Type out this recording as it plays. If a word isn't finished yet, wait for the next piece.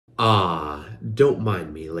Don't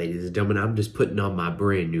mind me, ladies and gentlemen. I'm just putting on my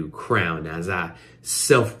brand new crown as I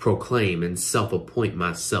self-proclaim and self-appoint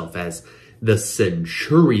myself as the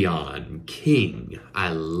Centurion King. I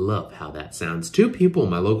love how that sounds. Two people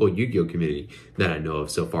in my local Yu-Gi-Oh community that I know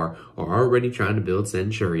of so far are already trying to build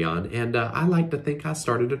Centurion, and I like to think I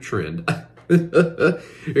started a trend.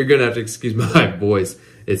 You're gonna have to excuse my voice.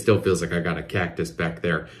 It still feels like I got a cactus back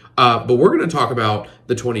there. But we're gonna talk about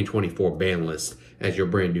the 2024 ban list as your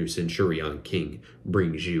brand new Centurion King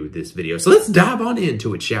brings you this video. So let's dive on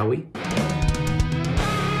into it, shall we?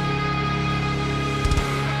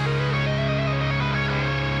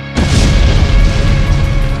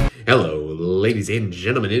 Hello, ladies and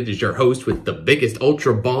gentlemen. It is your host with the biggest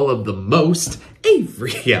ultra ball of the most,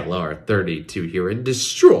 Avery LR32 here, and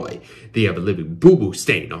destroy the ever-living boo-boo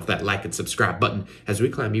stain off that like and subscribe button as we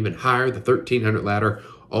climb even higher the 1300 ladder.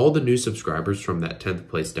 All the new subscribers from that 10th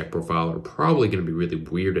place deck profile are probably going to be really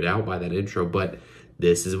weirded out by that intro, but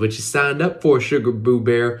this is what you signed up for, Sugar Boo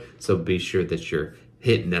Bear. So be sure that you're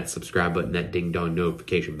hitting that subscribe button, that ding-dong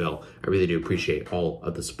notification bell. I really do appreciate all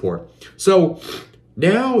of the support. So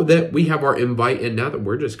now that we have our invite and now that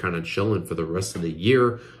we're just kind of chilling for the rest of the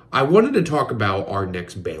year, I wanted to talk about our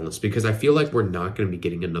next ban list because I feel like we're not going to be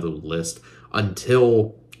getting another list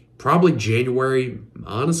until probably January,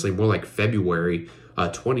 honestly, more like February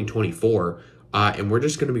 2024. And we're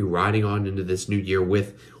just going to be riding on into this new year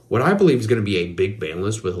with what I believe is going to be a big ban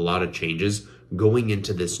list with a lot of changes going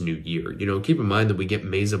into this new year. You know, keep in mind that we get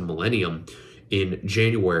Maze of Millennium in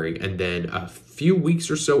January, and then a few weeks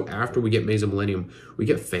or so after we get Maze of Millennium, we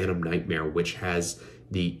get Phantom Nightmare, which has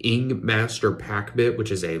the Ing Master Pack Bit, which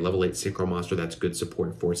is a level 8 Synchro Monster that's good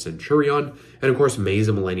support for Centurion. And of course, Maze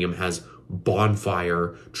of Millennium has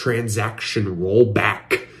Bonfire Transaction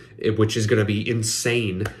Rollback, which is going to be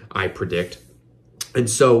insane, I predict. And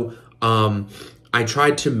so I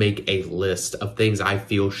tried to make a list of things I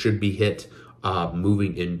feel should be hit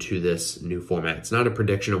moving into this new format. It's not a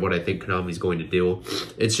prediction of what I think Konami's going to do.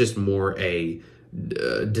 It's just more a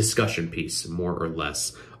discussion piece, more or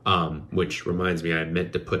less. Which reminds me, I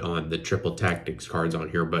meant to put on the triple tactics cards on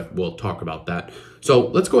here, but we'll talk about that. So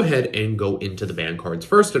let's go ahead and go into the ban cards.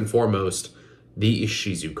 First and foremost, the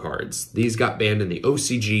Ishizu cards. These got banned in the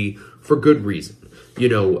OCG for good reason. You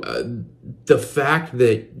know, the fact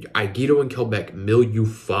that Yugioh and Kelbeck mill you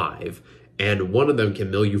 5, and one of them can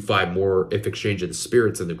mill you 5 more if exchanging the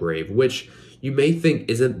spirits in the grave, which you may think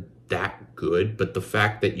isn't that good, but the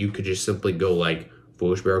fact that you could just simply go like,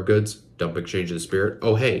 Foolish Barrel Goods, dump exchange of the spirit.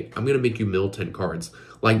 Oh, hey, I'm going to make you mill 10 cards.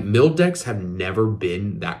 Like, mill decks have never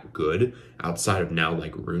been that good outside of now,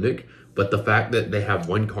 like Runic. But the fact that they have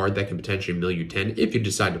one card that can potentially mill you 10 if you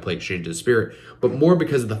decide to play Exchange of the Spirit, but more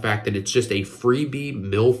because of the fact that it's just a freebie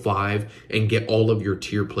mill 5 and get all of your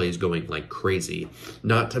tier plays going like crazy.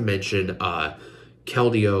 Not to mention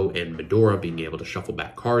Keldeo and Medora being able to shuffle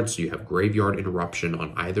back cards, so you have graveyard interruption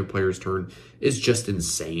on either player's turn, is just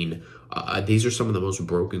insane. These are some of the most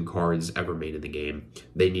broken cards ever made in the game.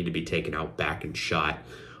 They need to be taken out back and shot.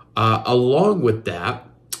 Along with that,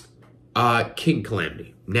 King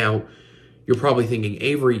Calamity. Now, you're probably thinking,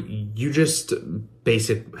 Avery, you just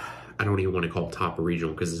basic, I don't even want to call it top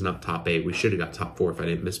regional because it's not top 8. We should have got top 4 if I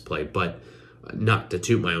didn't misplay, but not to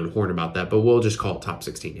toot my own horn about that, but we'll just call it top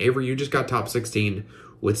 16. Avery, you just got top 16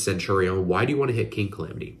 with Centurion. Why do you want to hit King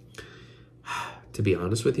Calamity? To be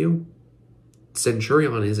honest with you,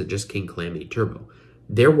 Centurion isn't just King Calamity Turbo.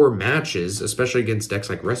 There were matches, especially against decks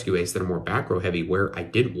like Rescue Ace that are more back row heavy, where I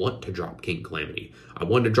did want to drop King Calamity. I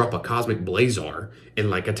wanted to drop a Cosmic Blazar in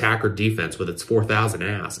like attack or defense with its 4,000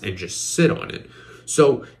 ass and just sit on it.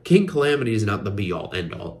 So King Calamity is not the be-all,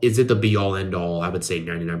 end-all. Is it the be-all, end-all? I would say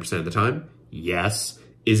 99% of the time. Yes.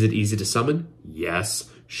 Is it easy to summon? Yes.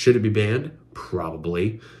 Should it be banned?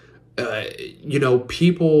 Probably. You know,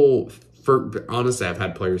 people, honestly, I've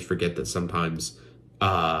had players forget that sometimes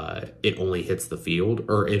it only hits the field,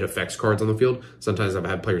 or it affects cards on the field. Sometimes I've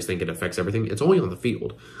had players think it affects everything. It's only on the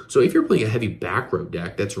field. So if you're playing a heavy back row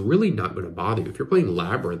deck, that's really not going to bother you. If you're playing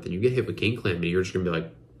Labyrinth and you get hit with King Calamity, you're just going to be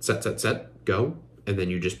like, set, set, set, go, and then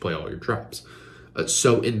you just play all your traps.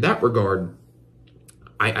 So in that regard,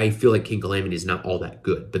 I feel like King Calamity is not all that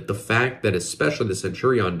good. But the fact that especially the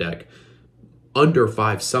Centurion deck, under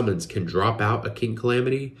 5 summons can drop out a King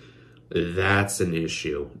Calamity, that's an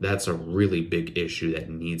issue. That's a really big issue that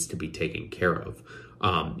needs to be taken care of.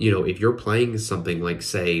 You know, if you're playing something like,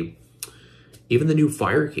 say, even the new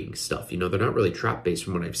Fire King stuff, you know, they're not really trap-based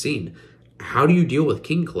from what I've seen. How do you deal with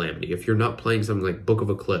King Calamity if you're not playing something like Book of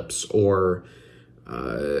Eclipse or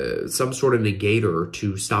some sort of negator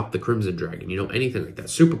to stop the Crimson Dragon, you know, anything like that.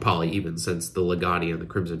 Super Poly, even, since the Legati and the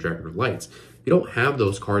Crimson Dragon are lights. you don't have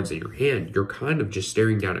those cards in your hand, you're kind of just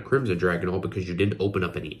staring down at Crimson Dragon all because you didn't open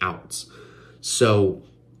up any outs. So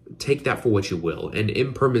take that for what you will. And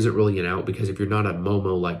Imperm isn't really an out because if you're not a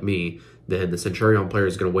Momo like me, then the Centurion player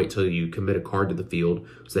is going to wait till you commit a card to the field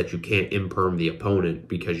so that you can't Imperm the opponent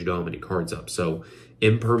because you don't have any cards up. So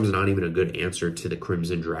Imperm is not even a good answer to the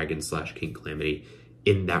Crimson Dragon / King Calamity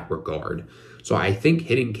in that regard. So I think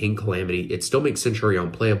hitting King Calamity, it still makes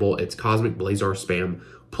Centurion playable. It's Cosmic Blazar spam,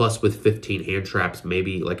 plus with 15 hand traps,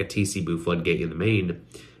 maybe like a TC Boo Floodgate in the main,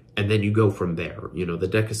 and then you go from there. You know, the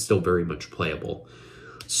deck is still very much playable.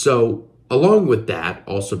 So along with that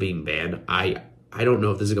also being banned, I don't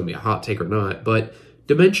know if this is going to be a hot take or not, but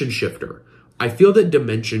Dimension Shifter. I feel that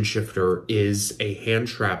Dimension Shifter is a hand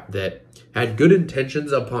trap that had good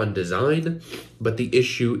intentions upon design, but the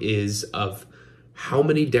issue is of how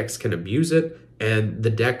many decks can abuse it, and the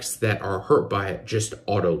decks that are hurt by it just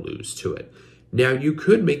auto-lose to it. Now, you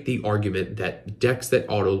could make the argument that decks that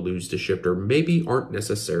auto-lose to Shifter maybe aren't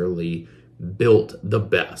necessarily built the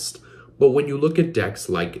best. But when you look at decks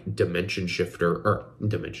like Dimension Shifter,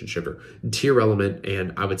 Tier Element,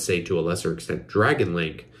 and I would say to a lesser extent Dragon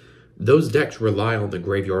Link, those decks rely on the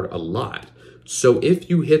graveyard a lot. So if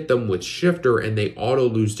you hit them with Shifter and they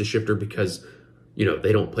auto-lose to Shifter because, you know,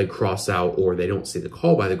 they don't play cross out or they don't see the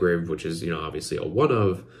call by the grave, which is, you know, obviously a one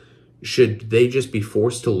of, should they just be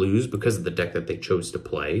forced to lose because of the deck that they chose to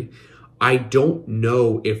play? I don't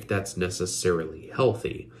know if that's necessarily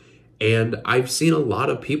healthy. And I've seen a lot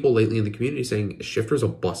of people lately in the community saying Shifter's a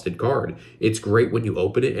busted card. It's great when you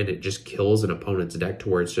open it and it just kills an opponent's deck to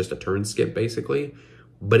where it's just a turn skip, basically.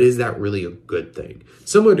 But is that really a good thing?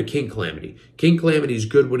 Similar to King Calamity. King Calamity is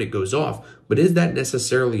good when it goes off, but is that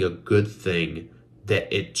necessarily a good thing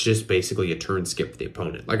that it's just basically a turn skip for the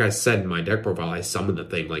opponent? Like I said in my deck profile, I summoned the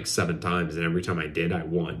thing like 7 times, and every time I did, I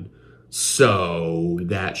won. So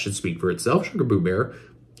that should speak for itself, Sugar Boo Bear.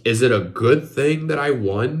 Is it a good thing that I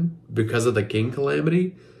won because of the King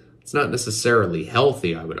Calamity? It's not necessarily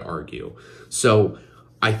healthy, I would argue. So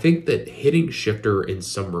I think that hitting Shifter in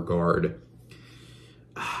some regard,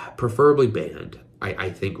 preferably banned,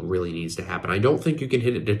 I think really needs to happen. I don't think you can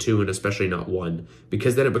hit it to 2 and especially not 1,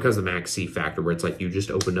 because then it becomes a max C factor where it's like you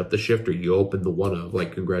just opened up the Shifter, you opened the one of,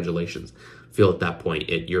 like, congratulations. I feel at that point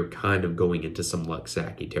you're kind of going into some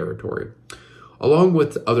Luxacky territory. Along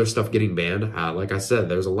with other stuff getting banned, like I said,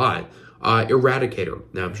 there's a lot. Eradicator.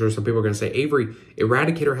 Now, I'm sure some people are going to say, Avery,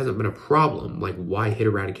 Eradicator hasn't been a problem. Like, why hit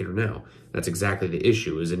Eradicator now? That's exactly the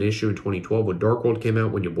issue. It was an issue in 2012 when Dark World came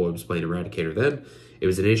out, when your boy was playing Eradicator then. It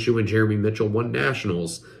was an issue when Jeremy Mitchell won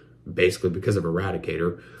Nationals, basically because of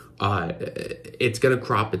Eradicator. It's going to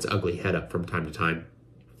crop its ugly head up from time to time.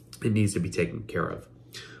 It needs to be taken care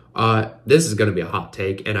of. This is going to be a hot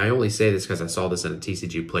take, and I only say this because I saw this in a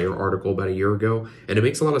TCG Player article about a year ago, and it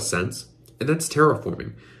makes a lot of sense, and that's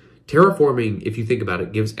terraforming. Terraforming, if you think about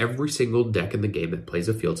it, gives every single deck in the game that plays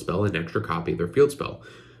a field spell an extra copy of their field spell.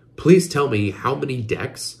 Please tell me how many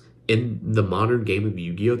decks in the modern game of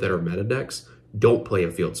Yu-Gi-Oh! That are meta decks don't play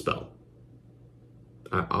a field spell.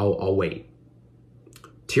 I'll wait.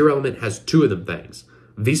 Tier Element has 2 of them things.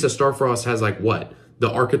 Visa Starfrost has, like, what? The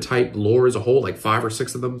archetype lore as a whole, like 5 or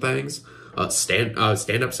 6 of them things.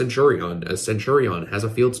 Stand-Up Centurion. Centurion has a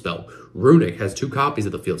field spell. Runic has 2 copies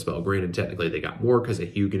of the field spell. Granted, technically they got more because of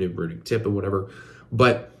Hugin and Runic Tip and whatever.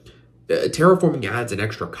 But Terraforming adds an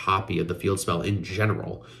extra copy of the field spell in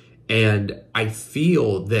general. And I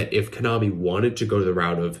feel that if Konami wanted to go to the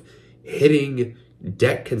route of hitting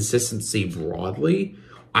deck consistency broadly,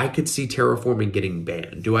 I could see Terraforming getting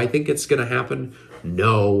banned. Do I think it's going to happen?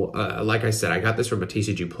 No. Like I said, I got this from a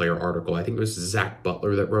TCG Player article. I think it was Zach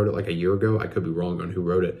Butler that wrote it like a year ago. I could be wrong on who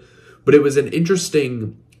wrote it. But it was an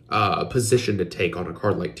interesting position to take on a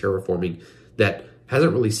card like Terraforming that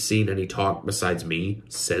hasn't really seen any talk besides me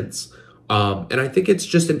since. And I think it's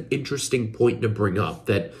just an interesting point to bring up,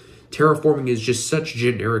 that Terraforming is just such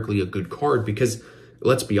generically a good card because,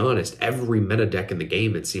 let's be honest, every meta deck in the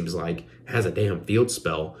game, it seems like, has a damn field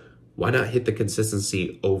spell. Why not hit the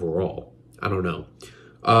consistency overall? I don't know.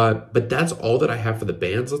 But that's all that I have for the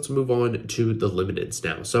bans. Let's move on to the limiteds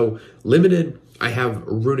now. So limited, I have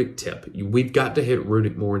Runic Tip. We've got to hit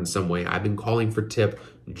Runic more in some way. I've been calling for Tip,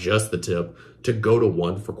 just the Tip, to go to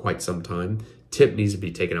 1 for quite some time. Tip needs to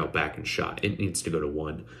be taken out back and shot. It needs to go to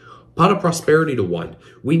 1. Pot of Prosperity to 1.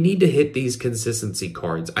 We need to hit these consistency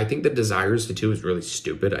cards. I think the Desires to 2 is really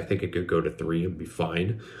stupid. I think it could go to 3 and be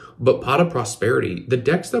fine. But Pot of Prosperity, the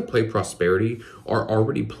decks that play Prosperity are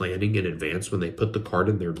already planning in advance when they put the card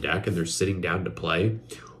in their deck and they're sitting down to play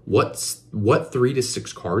what 3 to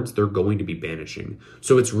 6 cards they're going to be banishing.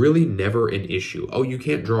 So it's really never an issue. Oh, you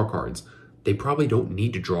can't draw cards. they probably don't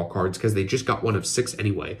need to draw cards because they just got one of 6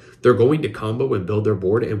 anyway. They're going to combo and build their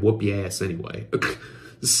board and whoop your ass anyway.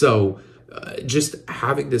 So just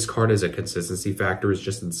having this card as a consistency factor is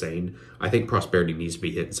just insane. I think Prosperity needs to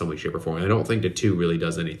be hit in some way, shape, or form. I don't think the 2 really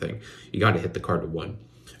does anything. You got to hit the card to 1.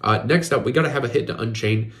 Next up, we got to have a hit to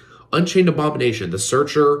Unchained. Unchained Abomination, the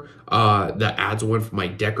Searcher that adds 1 from my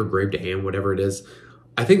deck or grave to hand, whatever it is.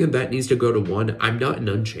 I think that needs to go to 1. I'm not an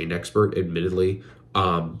Unchained expert, admittedly.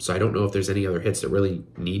 So I don't know if there's any other hits that really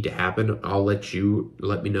need to happen. I'll let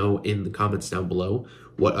me know in the comments down below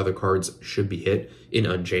what other cards should be hit in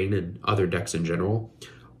Unchained and other decks in general.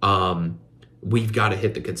 We've got to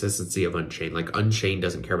hit the consistency of Unchained. Like, Unchained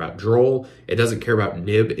doesn't care about Droll. It doesn't care about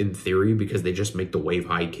Nib in theory because they just make the Wave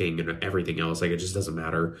High King and everything else. Like, it just doesn't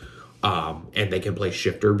matter. And they can play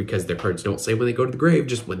Shifter because their cards don't say when they go to the grave,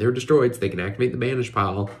 just when they're destroyed, so they can activate the banish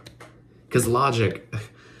pile. Because logic.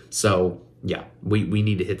 So, yeah, we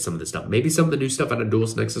need to hit some of this stuff. Maybe some of the new stuff out of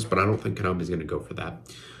Duelist Nexus, but I don't think Konami's going to go for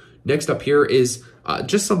that. Next up here is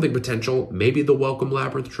just something potential. Maybe the Welcome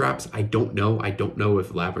Labyrinth Traps. I don't know. I don't know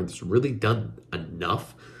if Labyrinth's really done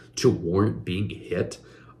enough to warrant being hit.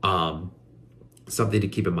 Something to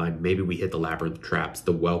keep in mind. Maybe we hit the Labyrinth Traps,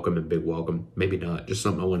 the Welcome and Big Welcome. Maybe not. Just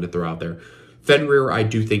something I wanted to throw out there. Fenrir, I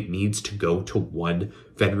do think, needs to go to 1.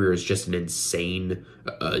 Fenrir is just an insane,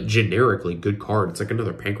 generically good card. It's like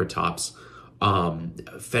another Pankratops.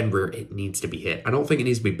 Fenrir, it needs to be hit. I don't think it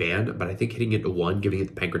needs to be banned, but I think hitting it to 1, giving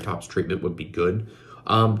it the Pankratops treatment would be good.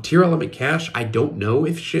 Tier Element Cash, I don't know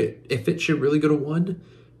if it should really go to 1,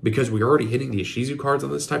 because we're already hitting the Ishizu cards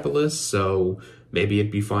on this type of list, so maybe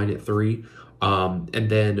it'd be fine at 3. And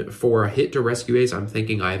then for a hit to Rescue Ace, I'm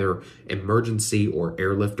thinking either Emergency or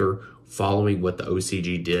Airlifter, following what the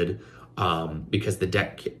OCG did, because the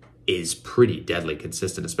deck is pretty deadly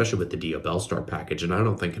consistent, especially with the Dio Bellstar package. And I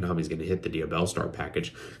don't think Konami's going to hit the Dio Bellstar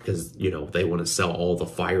package because, you know, they want to sell all the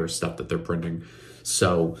fire stuff that they're printing.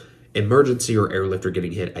 So Emergency or Airlifter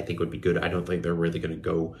getting hit, I think would be good. I don't think they're really going to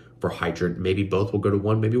go for Hydrant. Maybe both will go to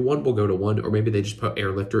 1. Maybe 1 will go to 1, or maybe they just put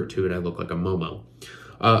Airlifter at 2 and I look like a Momo.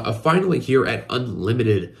 Finally here at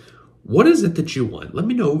Unlimited, what is it that you want? Let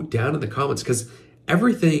me know down in the comments, because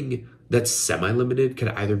everything that's semi-limited could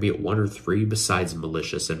either be at 1 or 3 besides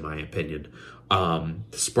Malicious, in my opinion.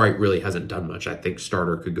 Sprite really hasn't done much. I think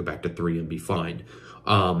Starter could go back to 3 and be fine.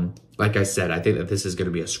 Like I said, I think that this is going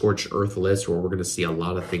to be a Scorched Earth list where we're going to see a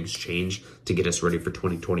lot of things change to get us ready for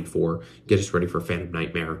 2024, get us ready for Phantom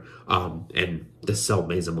Nightmare, and the Cell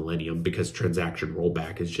Maze of Millennium, because Transaction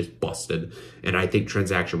Rollback is just busted. And I think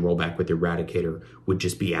Transaction Rollback with Eradicator would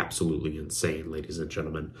just be absolutely insane, ladies and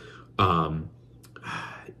gentlemen.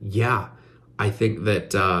 Yeah, I think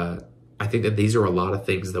that these are a lot of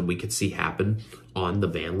things that we could see happen on the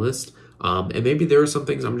ban list. And maybe there are some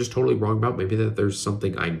things I'm just totally wrong about. Maybe that there's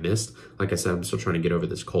something I missed. Like I said, I'm still trying to get over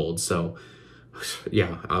this cold. So,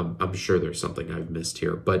 yeah, I'm sure there's something I've missed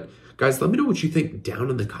here. But, guys, let me know what you think down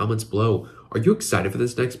in the comments below. Are you excited for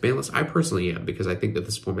this next ban list? I personally am, because I think that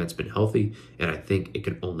this format's been healthy, and I think it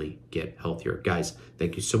can only get healthier. Guys,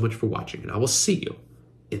 thank you so much for watching, and I will see you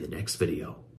in the next video.